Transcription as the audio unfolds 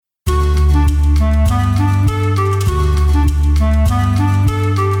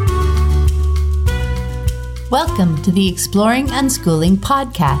Welcome to the Exploring Unschooling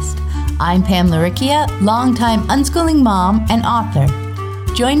podcast. I'm Pam Laricchia, longtime unschooling mom and author.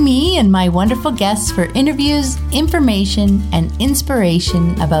 Join me and my wonderful guests for interviews, information, and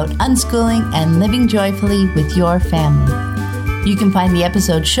inspiration about unschooling and living joyfully with your family. You can find the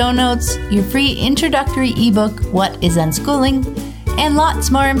episode show notes, your free introductory ebook, What is Unschooling, and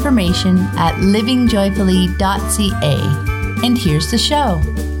lots more information at livingjoyfully.ca. And here's the show.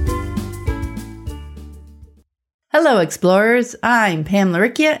 Hello, explorers. I'm Pam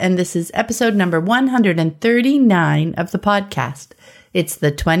Laricchia, and this is episode number 139 of the podcast. It's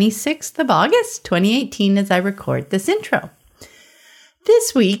the 26th of August, 2018, as I record this intro.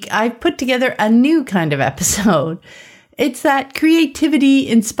 This week, I've put together a new kind of episode. It's that creativity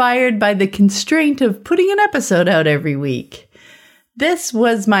inspired by the constraint of putting an episode out every week. This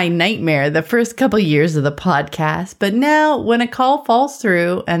was my nightmare the first couple years of the podcast, but now when a call falls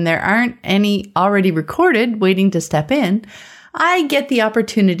through and there aren't any already recorded waiting to step in, I get the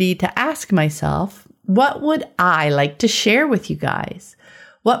opportunity to ask myself, what would I like to share with you guys?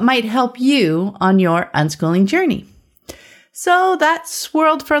 What might help you on your unschooling journey? So that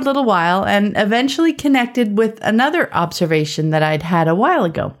swirled for a little while and eventually connected with another observation that I'd had a while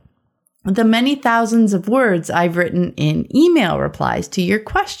ago. The many thousands of words I've written in email replies to your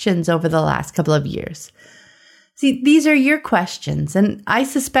questions over the last couple of years. See, these are your questions, and I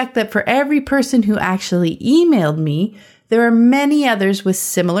suspect that for every person who actually emailed me, there are many others with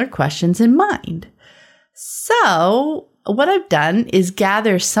similar questions in mind. So, what I've done is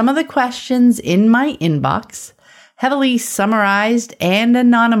gather some of the questions in my inbox, heavily summarized and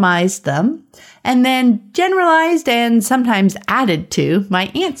anonymized them, and then generalized and sometimes added to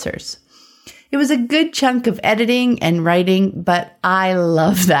my answers. It was a good chunk of editing and writing, but I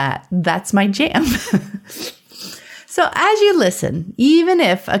love that. That's my jam. So as you listen, even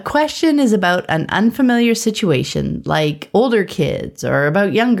if a question is about an unfamiliar situation like older kids or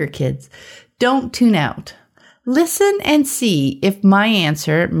about younger kids, don't tune out. Listen and see if my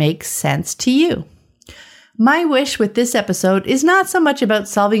answer makes sense to you. My wish with this episode is not so much about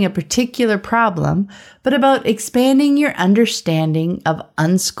solving a particular problem, but about expanding your understanding of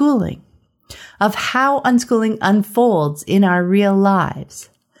unschooling, of how unschooling unfolds in our real lives.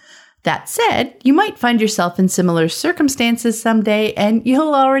 That said, you might find yourself in similar circumstances someday, and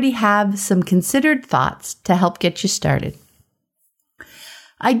you'll already have some considered thoughts to help get you started.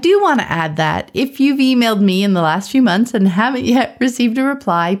 I do want to add that if you've emailed me in the last few months and haven't yet received a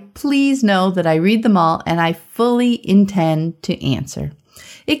reply, please know that I read them all and I fully intend to answer.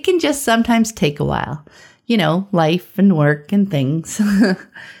 It can just sometimes take a while. You know, life and work and things.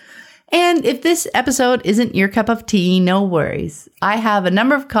 And if this episode isn't your cup of tea, no worries. I have a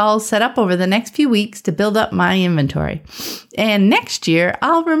number of calls set up over the next few weeks to build up my inventory. And next year,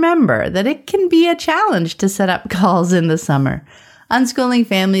 I'll remember that it can be a challenge to set up calls in the summer. Unschooling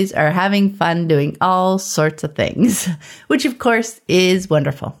families are having fun doing all sorts of things, which of course is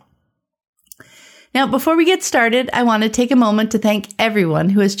wonderful. Now, before we get started, I want to take a moment to thank everyone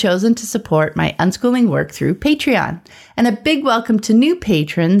who has chosen to support my unschooling work through Patreon. And a big welcome to new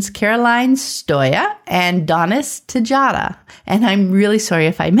patrons, Caroline Stoya and Donis Tejada. And I'm really sorry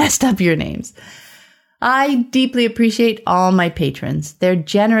if I messed up your names. I deeply appreciate all my patrons. Their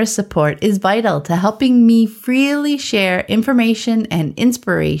generous support is vital to helping me freely share information and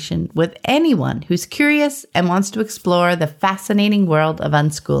inspiration with anyone who's curious and wants to explore the fascinating world of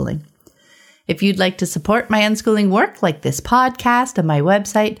unschooling. If you'd like to support my unschooling work like this podcast and my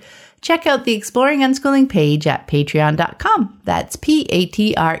website, check out the Exploring Unschooling page at patreon.com. That's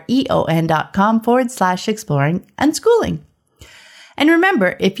patreon.com/exploring unschooling. And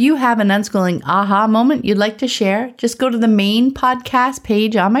remember, if you have an unschooling aha moment you'd like to share, just go to the main podcast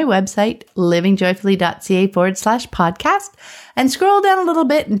page on my website, livingjoyfully.ca/podcast, and scroll down a little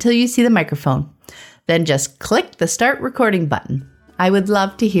bit until you see the microphone. Then just click the start recording button. I would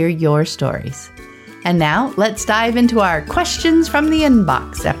love to hear your stories. And now let's dive into our questions from the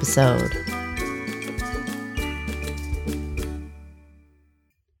inbox episode.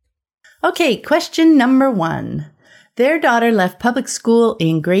 Okay, question number 1. Their daughter left public school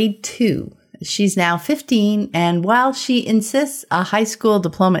in grade 2. She's now 15, and while she insists a high school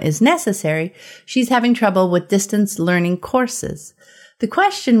diploma is necessary, she's having trouble with distance learning courses. The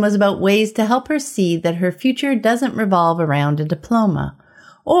question was about ways to help her see that her future doesn't revolve around a diploma.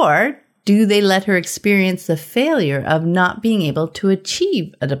 Or do they let her experience the failure of not being able to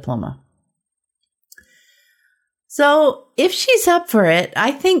achieve a diploma? So if she's up for it,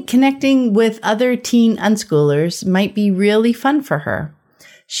 I think connecting with other teen unschoolers might be really fun for her.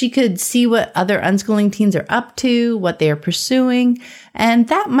 She could see what other unschooling teens are up to, what they are pursuing, and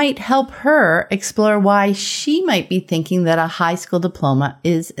that might help her explore why she might be thinking that a high school diploma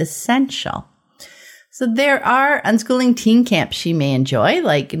is essential. So there are unschooling teen camps she may enjoy,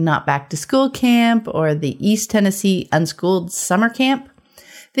 like Not Back to School Camp or the East Tennessee Unschooled Summer Camp.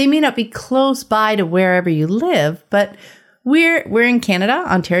 They may not be close by to wherever you live, but we're in Canada,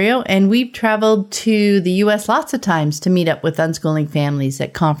 Ontario, and we've traveled to the US lots of times to meet up with unschooling families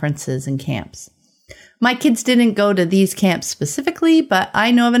at conferences and camps. My kids didn't go to these camps specifically, but I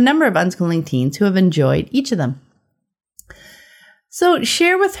know of a number of unschooling teens who have enjoyed each of them. So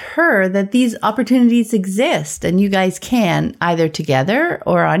share with her that these opportunities exist and you guys can, either together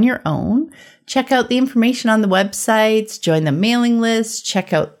or on your own, check out the information on the websites, join the mailing list,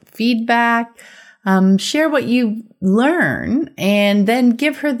 check out feedback, share what you learn, and then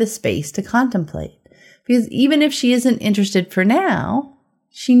give her the space to contemplate. Because even if she isn't interested for now,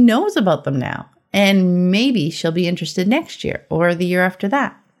 she knows about them now, and maybe she'll be interested next year or the year after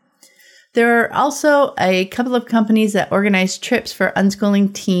that. There are also a couple of companies that organize trips for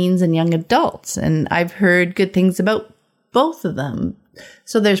unschooling teens and young adults, and I've heard good things about both of them.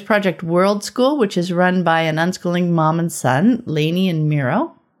 So there's Project World School, which is run by an unschooling mom and son, Lainey and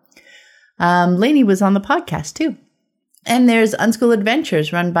Miro. Lainey was on the podcast too. And there's Unschool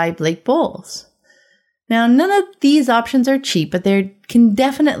Adventures run by Blake Bowles. Now, none of these options are cheap, but they can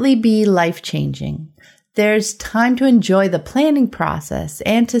definitely be life-changing. There's time to enjoy the planning process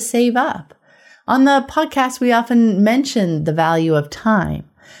and to save up. On the podcast, we often mention the value of time.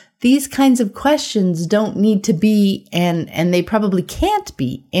 These kinds of questions don't need to be, and they probably can't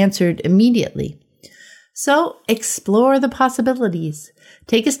be, answered immediately. So explore the possibilities.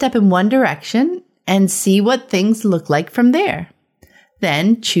 Take a step in one direction and see what things look like from there.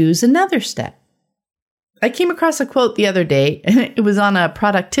 Then choose another step. I came across a quote the other day, and it was on a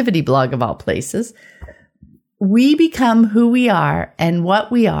productivity blog of all places. We become who we are and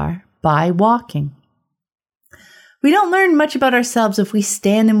what we are by walking. We don't learn much about ourselves if we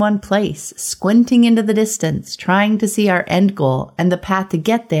stand in one place, squinting into the distance, trying to see our end goal and the path to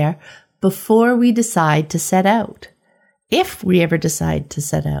get there before we decide to set out. If we ever decide to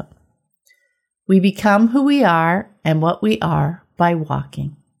set out. We become who we are and what we are by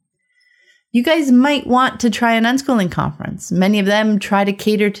walking. You guys might want to try an unschooling conference. Many of them try to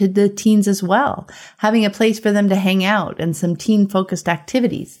cater to the teens as well, having a place for them to hang out and some teen-focused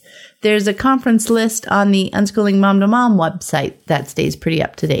activities. There's a conference list on the Unschooling Mom to Mom website that stays pretty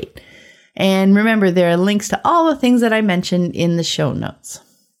up to date. And remember, there are links to all the things that I mentioned in the show notes.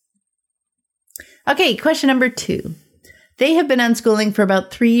 Okay, question number 2. They have been unschooling for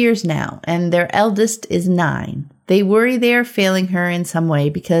about 3 years now, and their eldest is 9. They worry they are failing her in some way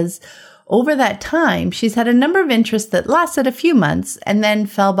because over that time, she's had a number of interests that lasted a few months and then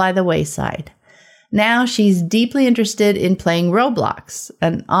fell by the wayside. Now she's deeply interested in playing Roblox,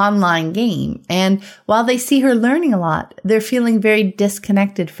 an online game, and while they see her learning a lot, they're feeling very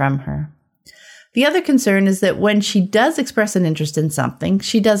disconnected from her. The other concern is that when she does express an interest in something,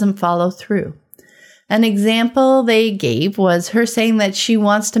 she doesn't follow through. An example they gave was her saying that she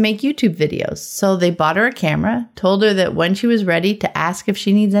wants to make YouTube videos. So they bought her a camera, told her that when she was ready to ask if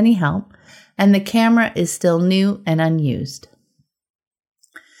she needs any help, and the camera is still new and unused.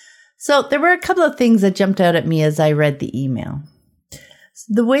 So there were a couple of things that jumped out at me as I read the email.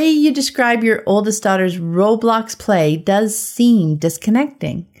 The way you describe your oldest daughter's Roblox play does seem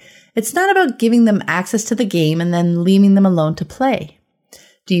disconnecting. It's not about giving them access to the game and then leaving them alone to play.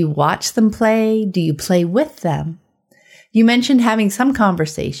 Do you watch them play? Do you play with them? You mentioned having some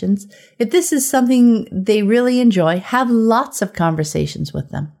conversations. If this is something they really enjoy, have lots of conversations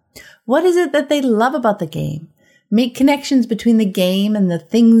with them. What is it that they love about the game? Make connections between the game and the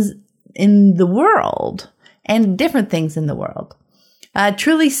things in the world and different things in the world.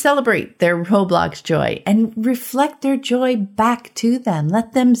 Truly celebrate their Roblox joy and reflect their joy back to them.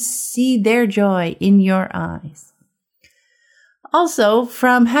 Let them see their joy in your eyes. Also,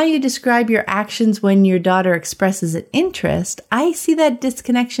 from how you describe your actions when your daughter expresses an interest, I see that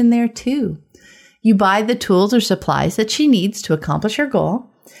disconnection there too. You buy the tools or supplies that she needs to accomplish her goal,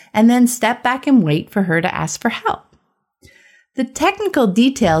 and then step back and wait for her to ask for help. The technical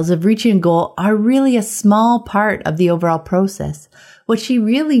details of reaching a goal are really a small part of the overall process. What she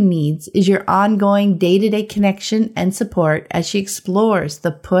really needs is your ongoing day-to-day connection and support as she explores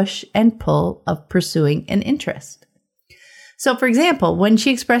the push and pull of pursuing an interest. So, for example, when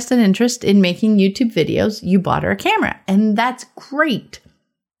she expressed an interest in making YouTube videos, you bought her a camera, and that's great.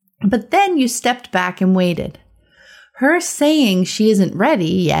 But then you stepped back and waited. Her saying she isn't ready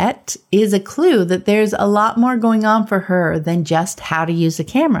yet is a clue that there's a lot more going on for her than just how to use a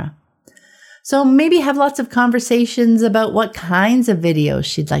camera. So maybe have lots of conversations about what kinds of videos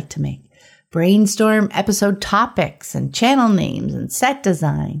she'd like to make. Brainstorm episode topics and channel names and set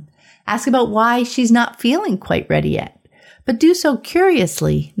design. Ask about why she's not feeling quite ready yet, but do so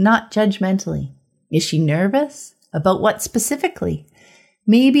curiously, not judgmentally. Is she nervous? About what specifically?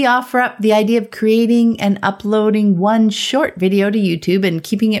 Maybe offer up the idea of creating and uploading one short video to YouTube and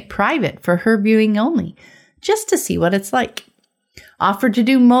keeping it private for her viewing only, just to see what it's like. Offer to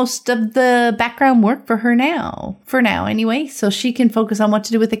do most of the background work for now anyway, so she can focus on what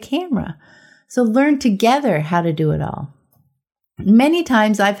to do with the camera. So learn together how to do it all. Many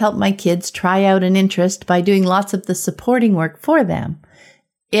times I've helped my kids try out an interest by doing lots of the supporting work for them,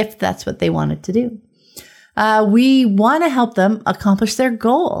 if that's what they wanted to do. We want to help them accomplish their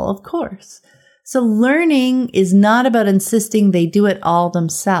goal, of course. So learning is not about insisting they do it all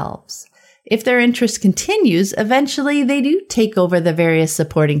themselves. If their interest continues, eventually they do take over the various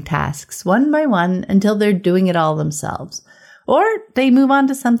supporting tasks one by one until they're doing it all themselves, or they move on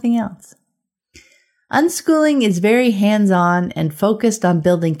to something else. Unschooling is very hands-on and focused on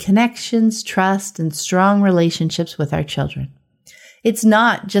building connections, trust, and strong relationships with our children. It's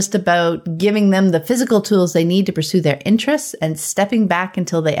not just about giving them the physical tools they need to pursue their interests and stepping back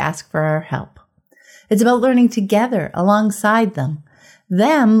until they ask for our help. It's about learning together alongside them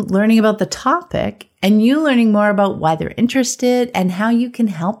learning about the topic, and you learning more about why they're interested and how you can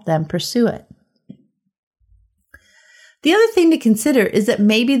help them pursue it. The other thing to consider is that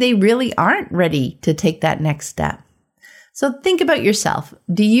maybe they really aren't ready to take that next step. So think about yourself.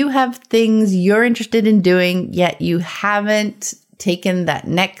 Do you have things you're interested in doing, yet you haven't taken that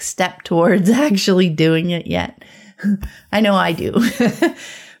next step towards actually doing it yet? I know I do.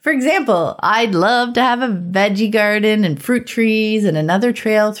 For example, I'd love to have a veggie garden and fruit trees and another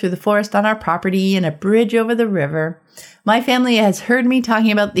trail through the forest on our property and a bridge over the river. My family has heard me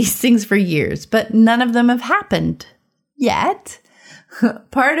talking about these things for years, but none of them have happened yet.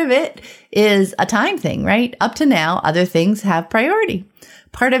 Part of it is a time thing, right? Up to now, other things have priority.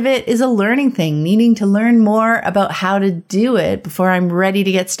 Part of it is a learning thing, needing to learn more about how to do it before I'm ready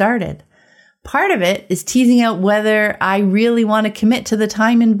to get started. Part of it is teasing out whether I really want to commit to the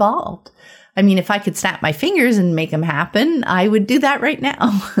time involved. I mean, if I could snap my fingers and make them happen, I would do that right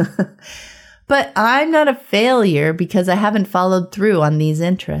now. But I'm not a failure because I haven't followed through on these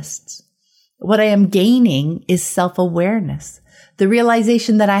interests. What I am gaining is self-awareness, the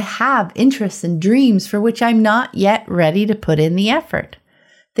realization that I have interests and dreams for which I'm not yet ready to put in the effort.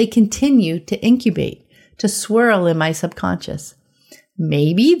 They continue to incubate, to swirl in my subconscious.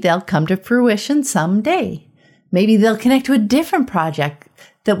 Maybe they'll come to fruition someday. Maybe they'll connect to a different project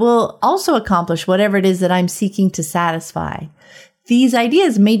that will also accomplish whatever it is that I'm seeking to satisfy. These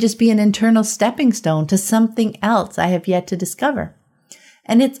ideas may just be an internal stepping stone to something else I have yet to discover.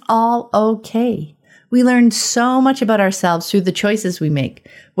 And it's all okay. We learn so much about ourselves through the choices we make,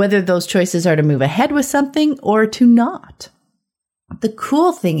 whether those choices are to move ahead with something or to not. The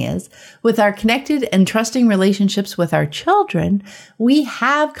cool thing is, with our connected and trusting relationships with our children, we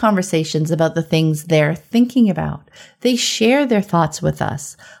have conversations about the things they're thinking about. They share their thoughts with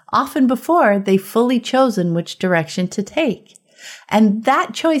us, often before they've fully chosen which direction to take. And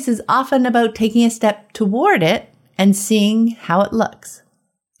that choice is often about taking a step toward it and seeing how it looks.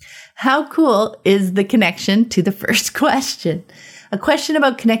 How cool is the connection to the first question? A question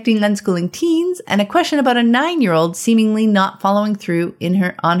about connecting unschooling teens, and a question about a 9-year-old seemingly not following through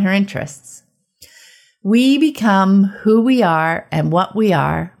on her interests. We become who we are and what we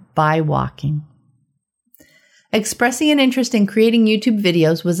are by walking. Expressing an interest in creating YouTube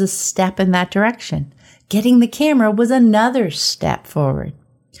videos was a step in that direction. Getting the camera was another step forward.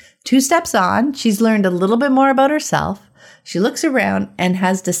 2 steps on, she's learned a little bit more about herself. She looks around and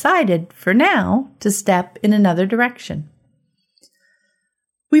has decided, for now, to step in another direction.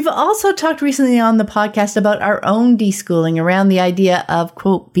 We've also talked recently on the podcast about our own deschooling around the idea of,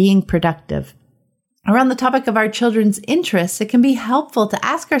 quote, being productive. Around the topic of our children's interests, it can be helpful to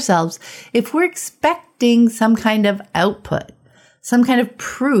ask ourselves if we're expecting some kind of output, some kind of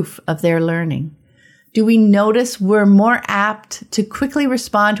proof of their learning. Do we notice we're more apt to quickly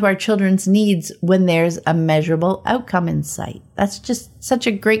respond to our children's needs when there's a measurable outcome in sight? That's just such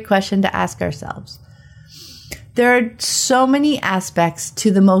a great question to ask ourselves. There are so many aspects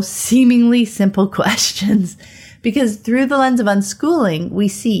to the most seemingly simple questions because through the lens of unschooling, we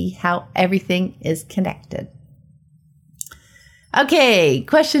see how everything is connected. Okay,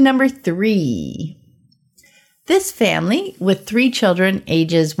 question number 3. This family, with 3 children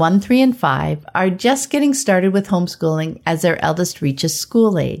ages 1, 3, and 5, are just getting started with homeschooling as their eldest reaches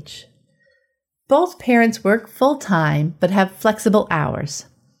school age. Both parents work full-time but have flexible hours.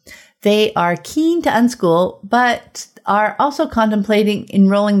 They are keen to unschool, but are also contemplating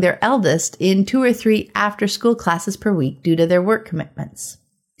enrolling their eldest in 2 or 3 after-school classes per week due to their work commitments.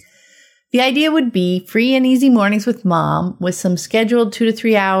 The idea would be free and easy mornings with mom with some scheduled 2 to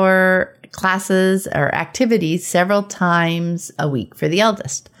 3 hour classes or activities several times a week for the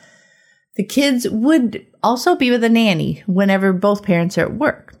eldest. The kids would also be with a nanny whenever both parents are at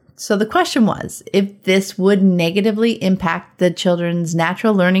work. So the question was if this would negatively impact the children's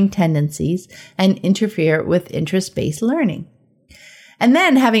natural learning tendencies and interfere with interest-based learning. And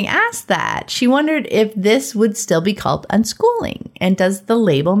then, having asked that, she wondered if this would still be called unschooling, and does the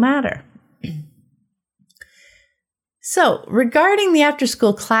label matter? So, regarding the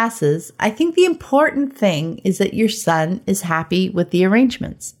after-school classes, I think the important thing is that your son is happy with the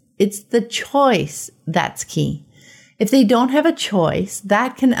arrangements. It's the choice that's key. If they don't have a choice,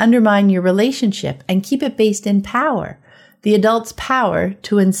 that can undermine your relationship and keep it based in power, the adult's power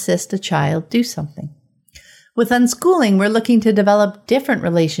to insist a child do something. With unschooling, we're looking to develop different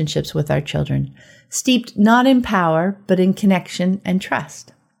relationships with our children, steeped not in power, but in connection and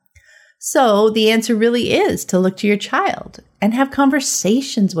trust. So the answer really is to look to your child and have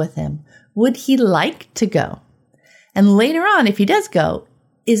conversations with him. Would he like to go? And later on, if he does go,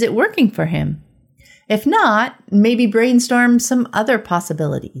 is it working for him? If not, maybe brainstorm some other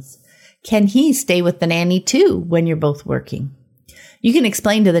possibilities. Can he stay with the nanny too when you're both working? You can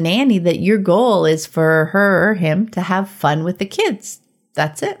explain to the nanny that your goal is for her or him to have fun with the kids.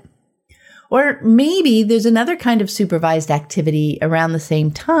 That's it. Or maybe there's another kind of supervised activity around the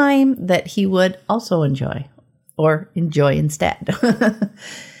same time that he would also enjoy, or enjoy instead.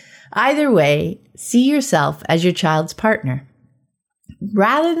 Either way, see yourself as your child's partner.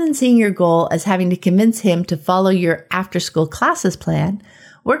 Rather than seeing your goal as having to convince him to follow your after-school classes plan,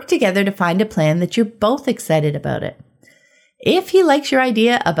 work together to find a plan that you're both excited about it. If he likes your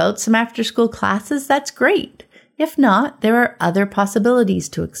idea about some after-school classes, that's great. If not, there are other possibilities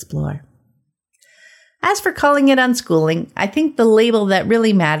to explore. As for calling it unschooling, I think the label that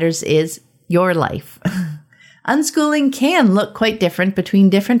really matters is your life. Unschooling can look quite different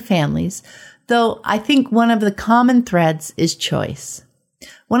between different families, though I think one of the common threads is choice.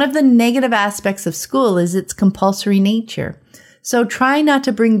 One of the negative aspects of school is its compulsory nature, so try not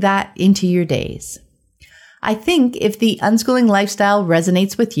to bring that into your days. I think if the unschooling lifestyle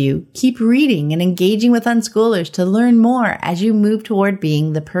resonates with you, keep reading and engaging with unschoolers to learn more as you move toward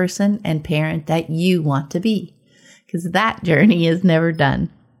being the person and parent that you want to be, because that journey is never done.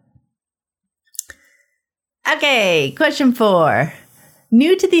 Okay, question 4.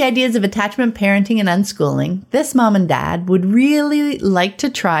 New to the ideas of attachment parenting and unschooling, this mom and dad would really like to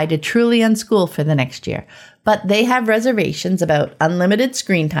try to truly unschool for the next year, but they have reservations about unlimited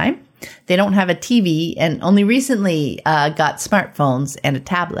screen time. They don't have a TV and only recently got smartphones and a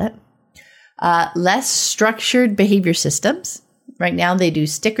tablet. Less structured behavior systems. Right now they do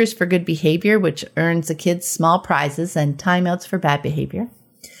stickers for good behavior, which earns the kids small prizes, and timeouts for bad behavior.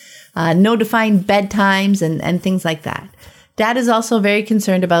 No defined bedtimes and things like that. Dad is also very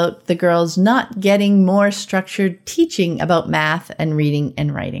concerned about the girls not getting more structured teaching about math and reading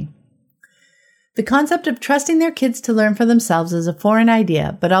and writing. The concept of trusting their kids to learn for themselves is a foreign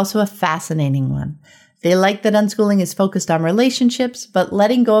idea, but also a fascinating one. They like that unschooling is focused on relationships, but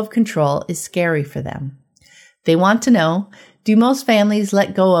letting go of control is scary for them. They want to know, do most families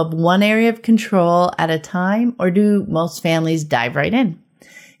let go of one area of control at a time, or do most families dive right in?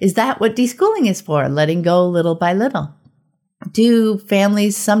 Is that what deschooling is for, letting go little by little? Do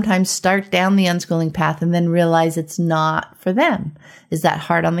families sometimes start down the unschooling path and then realize it's not for them? Is that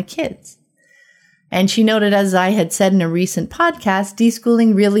hard on the kids? And she noted, as I had said in a recent podcast,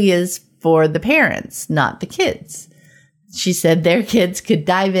 deschooling really is for the parents, not the kids. She said their kids could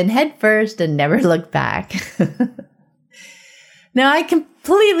dive in headfirst and never look back. Now, I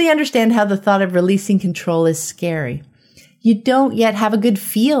completely understand how the thought of releasing control is scary. You don't yet have a good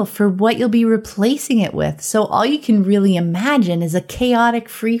feel for what you'll be replacing it with, so all you can really imagine is a chaotic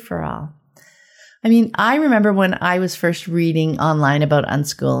free-for-all. I mean, I remember when I was first reading online about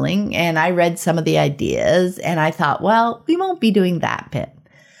unschooling, and I read some of the ideas, and I thought, well, we won't be doing that bit.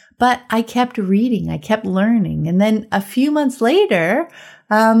 But I kept reading, I kept learning, and then a few months later,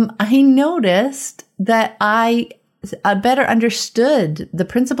 I noticed that I better understood the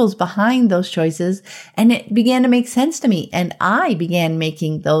principles behind those choices, and it began to make sense to me, and I began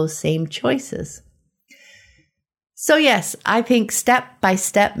making those same choices. So yes, I think step by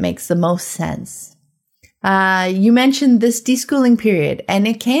step makes the most sense. You mentioned this deschooling period, and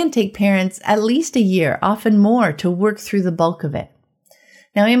it can take parents at least a year, often more, to work through the bulk of it.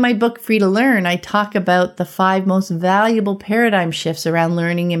 Now, in my book, Free to Learn, I talk about the 5 most valuable paradigm shifts around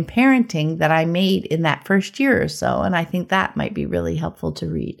learning and parenting that I made in that first year or so, and I think that might be really helpful to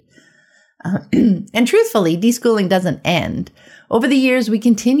read. And truthfully, deschooling doesn't end. Over the years, we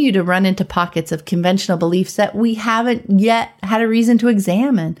continue to run into pockets of conventional beliefs that we haven't yet had a reason to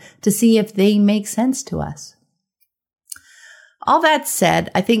examine to see if they make sense to us. All that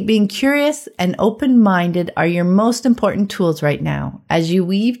said, I think being curious and open-minded are your most important tools right now as you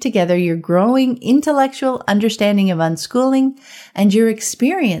weave together your growing intellectual understanding of unschooling and your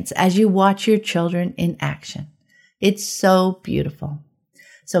experience as you watch your children in action. It's so beautiful.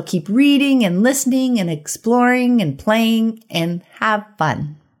 So keep reading and listening and exploring and playing and have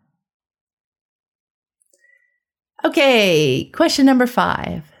fun. Okay, question number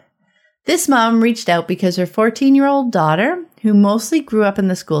 5. This mom reached out because her 14-year-old daughter, who mostly grew up in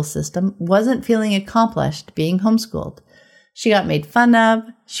the school system, wasn't feeling accomplished being homeschooled. She got made fun of,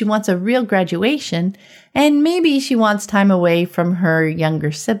 she wants a real graduation, and maybe she wants time away from her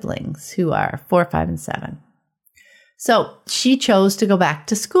younger siblings, who are 4, 5, and 7. So she chose to go back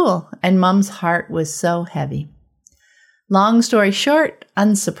to school, and Mom's heart was so heavy. Long story short,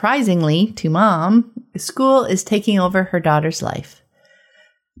 unsurprisingly to Mom, school is taking over her daughter's life.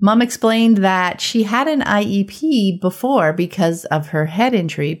 Mom explained that she had an IEP before because of her head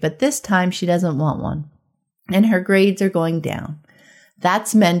injury, but this time she doesn't want one, and her grades are going down.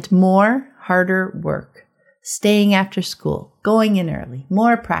 That's meant more, harder work. Staying after school, going in early,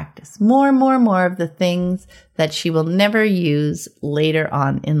 more practice, more of the things that she will never use later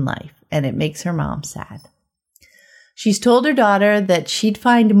on in life, and it makes her mom sad. She's told her daughter that she'd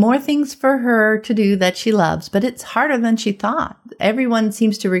find more things for her to do that she loves, but it's harder than she thought. Everyone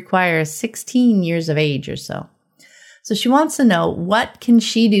seems to require 16 years of age or so. So she wants to know, what can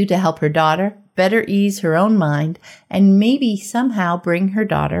she do to help her daughter better ease her own mind and maybe somehow bring her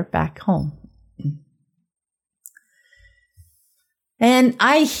daughter back home? And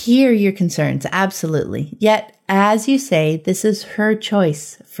I hear your concerns, absolutely. Yet, as you say, this is her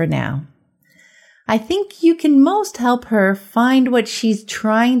choice for now. I think you can most help her find what she's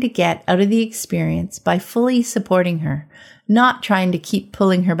trying to get out of the experience by fully supporting her, not trying to keep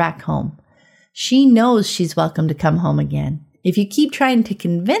pulling her back home. She knows she's welcome to come home again. If you keep trying to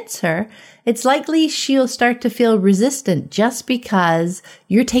convince her, it's likely she'll start to feel resistant just because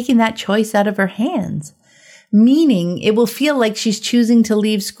you're taking that choice out of her hands. Meaning it will feel like she's choosing to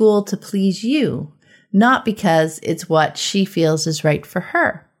leave school to please you, not because it's what she feels is right for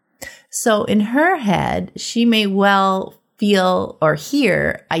her. So in her head, she may well feel or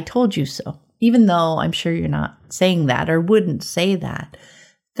hear, "I told you so," even though I'm sure you're not saying that or wouldn't say that.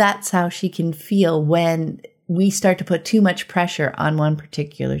 That's how she can feel when we start to put too much pressure on one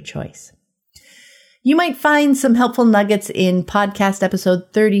particular choice. You might find some helpful nuggets in podcast episode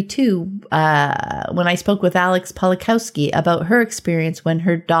 32 when I spoke with Alex Polakowski about her experience when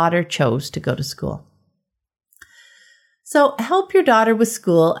her daughter chose to go to school. So help your daughter with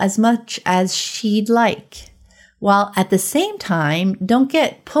school as much as she'd like, while at the same time, don't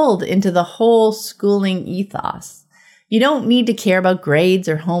get pulled into the whole schooling ethos. You don't need to care about grades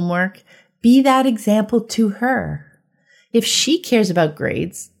or homework. Be that example to her. If she cares about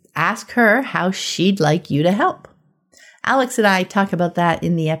grades, ask her how she'd like you to help. Alex and I talk about that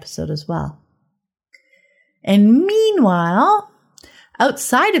in the episode as well. And meanwhile,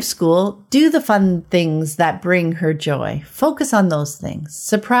 outside of school, do the fun things that bring her joy. Focus on those things.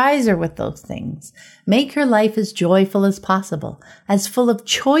 Surprise her with those things. Make her life as joyful as possible, as full of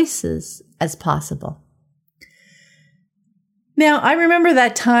choices as possible. Now, I remember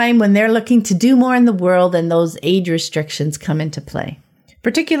that time when they're looking to do more in the world and those age restrictions come into play.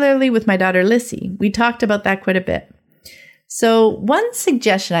 Particularly with my daughter, Lissy. We talked about that quite a bit. So one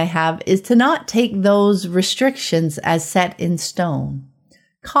suggestion I have is to not take those restrictions as set in stone.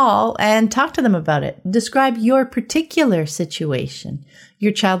 Call and talk to them about it. Describe your particular situation,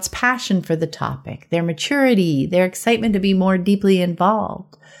 your child's passion for the topic, their maturity, their excitement to be more deeply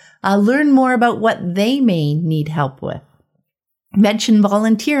involved. Learn more about what they may need help with. Mention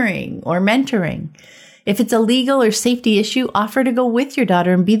volunteering or mentoring. If it's a legal or safety issue, offer to go with your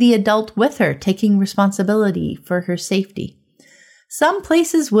daughter and be the adult with her, taking responsibility for her safety. Some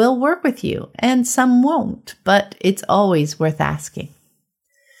places will work with you and some won't, but it's always worth asking.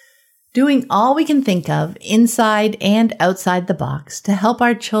 Doing all we can think of inside and outside the box to help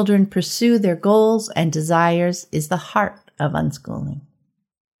our children pursue their goals and desires is the heart of unschooling.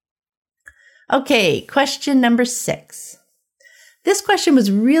 Okay, question number 6. This question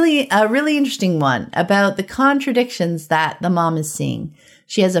was really a really interesting one about the contradictions that the mom is seeing.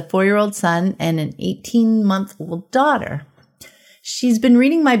 She has a 4-year-old son and an 18-month-old daughter. She's been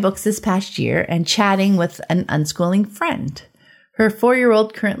reading my books this past year and chatting with an unschooling friend. Her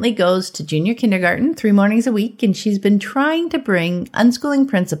 4-year-old currently goes to junior kindergarten 3 mornings a week, and she's been trying to bring unschooling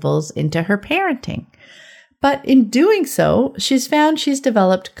principles into her parenting. But in doing so, she's found she's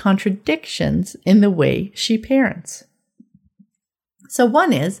developed contradictions in the way she parents. So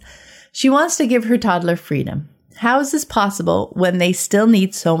one is, she wants to give her toddler freedom. How is this possible when they still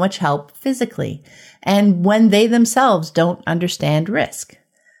need so much help physically and when they themselves don't understand risk?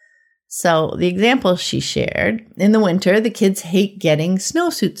 So the example she shared, in the winter, the kids hate getting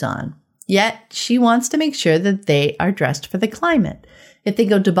snowsuits on. Yet she wants to make sure that they are dressed for the climate. If they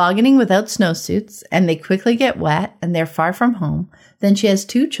go tobogganing without snowsuits and they quickly get wet and they're far from home, then she has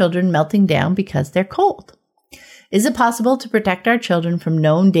 2 children melting down because they're cold. Is it possible to protect our children from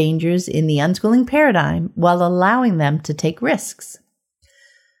known dangers in the unschooling paradigm while allowing them to take risks?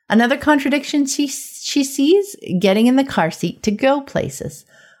 Another contradiction she sees, getting in the car seat to go places.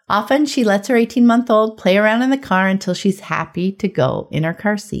 Often she lets her 18-month-old play around in the car until she's happy to go in her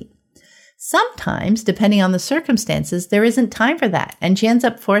car seat. Sometimes, depending on the circumstances, there isn't time for that, and she ends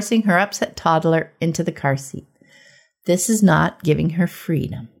up forcing her upset toddler into the car seat. This is not giving her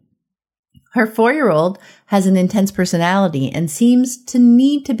freedom. Her 4-year-old has an intense personality and seems to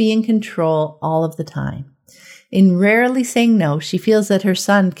need to be in control all of the time. In rarely saying no, she feels that her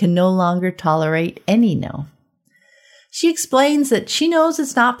son can no longer tolerate any no. She explains that she knows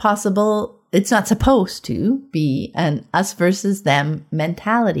it's not supposed to be an us versus them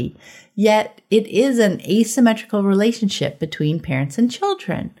mentality, yet it is an asymmetrical relationship between parents and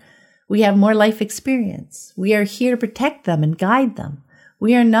children. We have more life experience. We are here to protect them and guide them.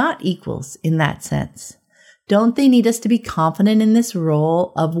 We are not equals in that sense. Don't they need us to be confident in this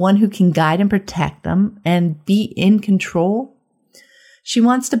role of one who can guide and protect them and be in control? She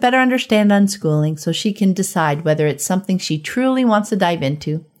wants to better understand unschooling so she can decide whether it's something she truly wants to dive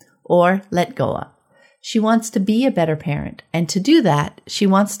into or let go of. She wants to be a better parent, and to do that, she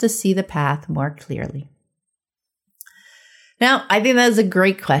wants to see the path more clearly. Now, I think that is a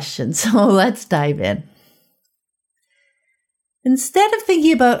great question, so let's dive in. Instead of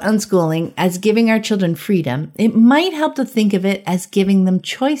thinking about unschooling as giving our children freedom, it might help to think of it as giving them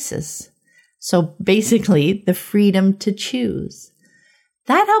choices. So basically, the freedom to choose.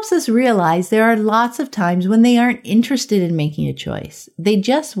 That helps us realize there are lots of times when they aren't interested in making a choice. They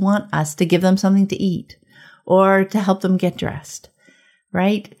just want us to give them something to eat or to help them get dressed,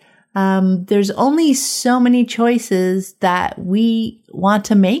 right? There's only so many choices that we want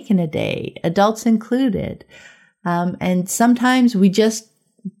to make in a day, adults included. And sometimes we just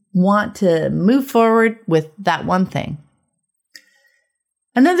want to move forward with that one thing.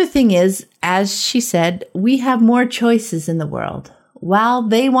 Another thing is, as she said, we have more choices in the world. While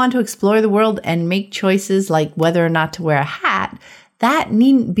they want to explore the world and make choices like whether or not to wear a hat, that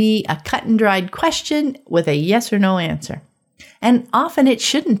needn't be a cut and dried question with a yes or no answer. And often it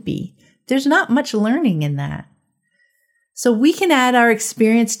shouldn't be. There's not much learning in that. So we can add our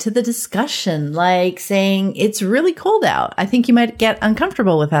experience to the discussion, like saying, it's really cold out. I think you might get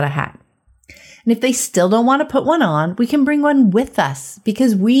uncomfortable without a hat. And if they still don't want to put one on, we can bring one with us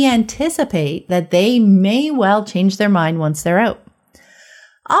because we anticipate that they may well change their mind once they're out.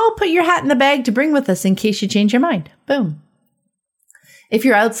 I'll put your hat in the bag to bring with us in case you change your mind. Boom. If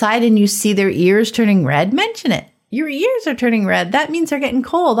you're outside and you see their ears turning red, mention it. Your ears are turning red. That means they're getting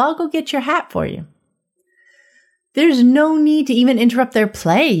cold. I'll go get your hat for you. There's no need to even interrupt their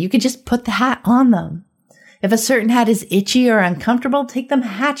play. You could just put the hat on them. If a certain hat is itchy or uncomfortable, take them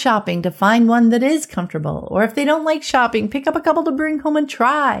hat shopping to find one that is comfortable. Or if they don't like shopping, pick up a couple to bring home and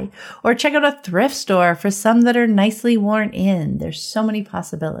try. Or check out a thrift store for some that are nicely worn in. There's so many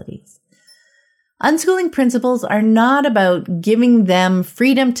possibilities. Unschooling principles are not about giving them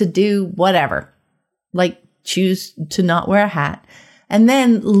freedom to do whatever, like choose to not wear a hat, and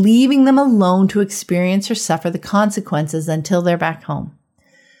then leaving them alone to experience or suffer the consequences until they're back home.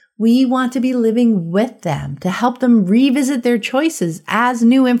 We want to be living with them to help them revisit their choices as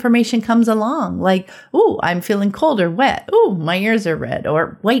new information comes along, like, ooh, I'm feeling cold or wet. Ooh, my ears are red,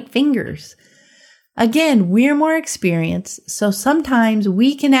 or white fingers. Again, we're more experienced, so sometimes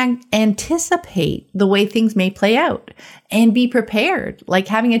we can anticipate the way things may play out and be prepared, like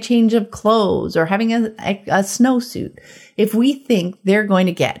having a change of clothes or having a snowsuit if we think they're going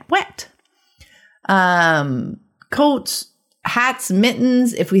to get wet. Coats, hats,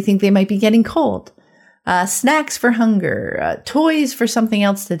 mittens if we think they might be getting cold. Snacks for hunger, toys for something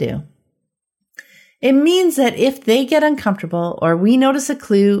else to do. It means that if they get uncomfortable or we notice a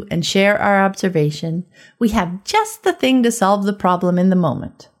clue and share our observation, we have just the thing to solve the problem in the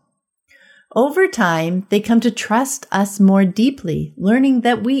moment. Over time, they come to trust us more deeply, learning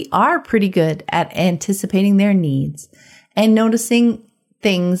that we are pretty good at anticipating their needs and noticing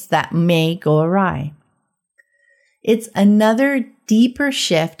things that may go awry. It's another deeper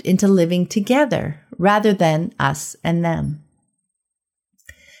shift into living together rather than us and them.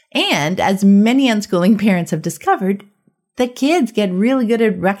 And as many unschooling parents have discovered, the kids get really good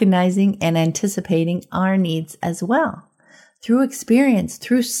at recognizing and anticipating our needs as well. Through experience,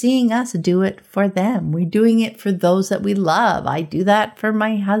 through seeing us do it for them. We're doing it for those that we love. I do that for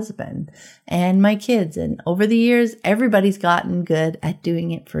my husband and my kids. And over the years, everybody's gotten good at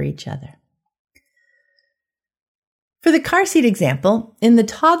doing it for each other. For the car seat example, in the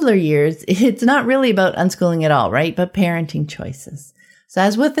toddler years, it's not really about unschooling at all, right? But parenting choices. So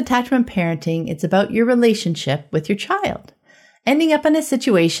as with attachment parenting, it's about your relationship with your child. Ending up in a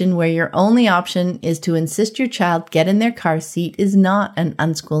situation where your only option is to insist your child get in their car seat is not an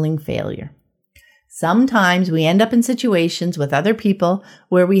unschooling failure. Sometimes we end up in situations with other people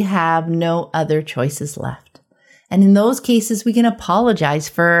where we have no other choices left. And in those cases, we can apologize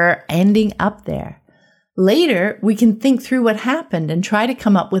for ending up there. Later, we can think through what happened and try to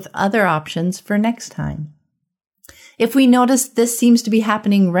come up with other options for next time. If we notice this seems to be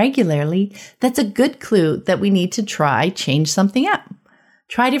happening regularly, that's a good clue that we need to change something up.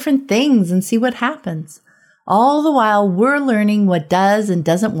 Try different things and see what happens. All the while, we're learning what does and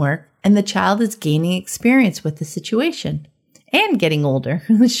doesn't work, and the child is gaining experience with the situation and getting older.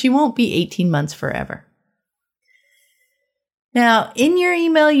 She won't be 18 months forever. Now, in your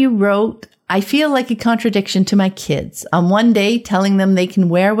email you wrote, I feel like a contradiction to my kids. On one day, telling them they can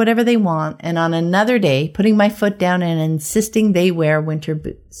wear whatever they want, and on another day, putting my foot down and insisting they wear winter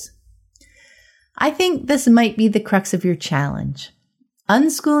boots. I think this might be the crux of your challenge.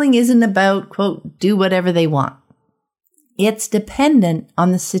 Unschooling isn't about, quote, do whatever they want. It's dependent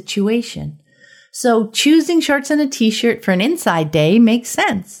on the situation. So choosing shorts and a t-shirt for an inside day makes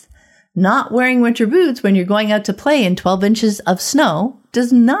sense. Not wearing winter boots when you're going out to play in 12 inches of snow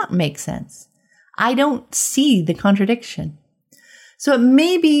does not make sense. I don't see the contradiction. So it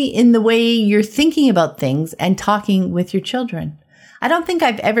may be in the way you're thinking about things and talking with your children. I don't think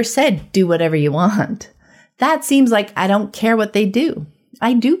I've ever said, do whatever you want. That seems like I don't care what they do.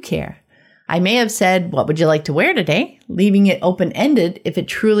 I do care. I may have said, what would you like to wear today? Leaving it open-ended if it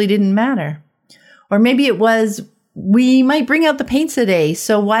truly didn't matter. Or maybe it was, we might bring out the paints today,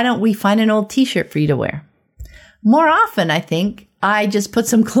 so why don't we find an old t-shirt for you to wear? More often, I think, I just put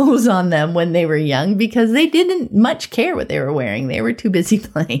some clothes on them when they were young because they didn't much care what they were wearing. They were too busy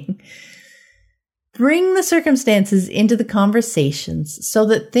playing. Bring the circumstances into the conversations so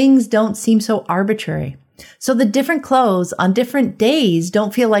that things don't seem so arbitrary. So the different clothes on different days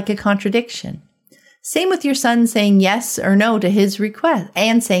don't feel like a contradiction. Same with your son saying yes or no to his request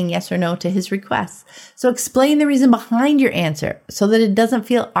and saying yes or no to his requests. So explain the reason behind your answer so that it doesn't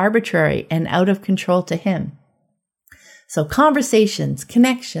feel arbitrary and out of control to him. So conversations,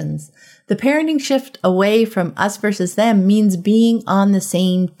 connections, the parenting shift away from us versus them means being on the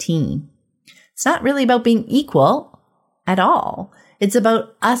same team. It's not really about being equal at all. It's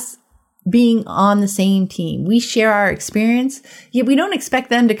about us being on the same team. We share our experience, yet we don't expect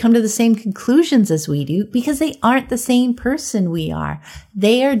them to come to the same conclusions as we do because they aren't the same person we are.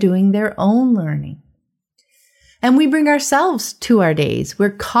 They are doing their own learning. And we bring ourselves to our days. We're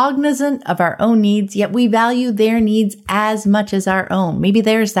cognizant of our own needs, yet we value their needs as much as our own. Maybe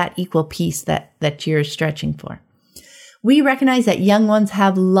there's that equal piece that you're stretching for. We recognize that young ones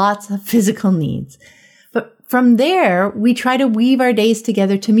have lots of physical needs. But from there, we try to weave our days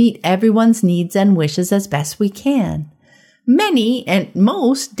together to meet everyone's needs and wishes as best we can. Many and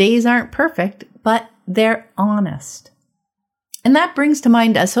most days aren't perfect, but they're honest. And that brings to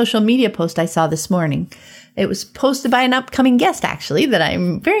mind a social media post I saw this morning. It was posted by an upcoming guest, actually, that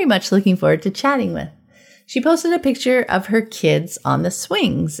I'm very much looking forward to chatting with. She posted a picture of her kids on the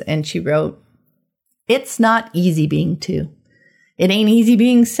swings, and she wrote, "It's not easy being 2. It ain't easy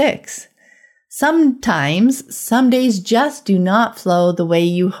being 6. Sometimes, some days just do not flow the way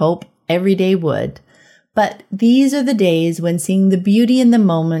you hope every day would. But these are the days when seeing the beauty in the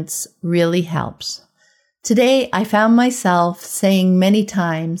moments really helps. Today, I found myself saying many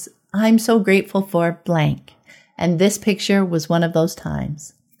times, I'm so grateful for blank. And this picture was one of those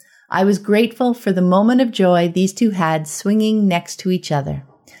times. I was grateful for the moment of joy these two had swinging next to each other.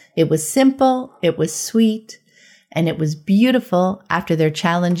 It was simple, it was sweet, and it was beautiful after their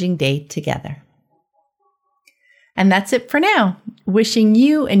challenging day together." And that's it for now. wishing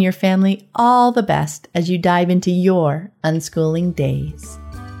you and your family all the best as you dive into your unschooling days.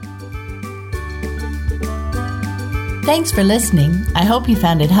 Thanks for listening. I hope you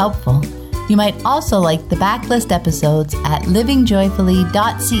found it helpful. You might also like the backlist episodes at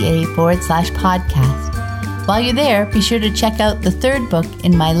livingjoyfully.ca/podcast. While you're there, be sure to check out the third book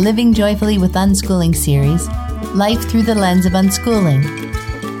in my Living Joyfully with Unschooling series, Life Through the Lens of Unschooling.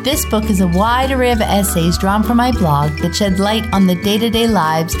 This book is a wide array of essays drawn from my blog that shed light on the day-to-day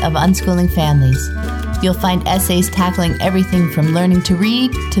lives of unschooling families. You'll find essays tackling everything from learning to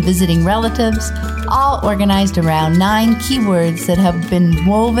read to visiting relatives, all organized around 9 keywords that have been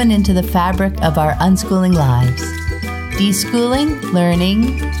woven into the fabric of our unschooling lives. Deschooling,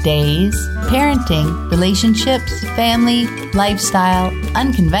 learning, days, parenting, relationships, family, lifestyle,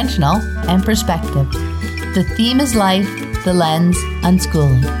 unconventional, and perspective. The theme is life, the lens,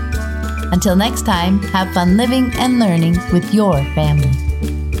 unschooling. Until next time, have fun living and learning with your family.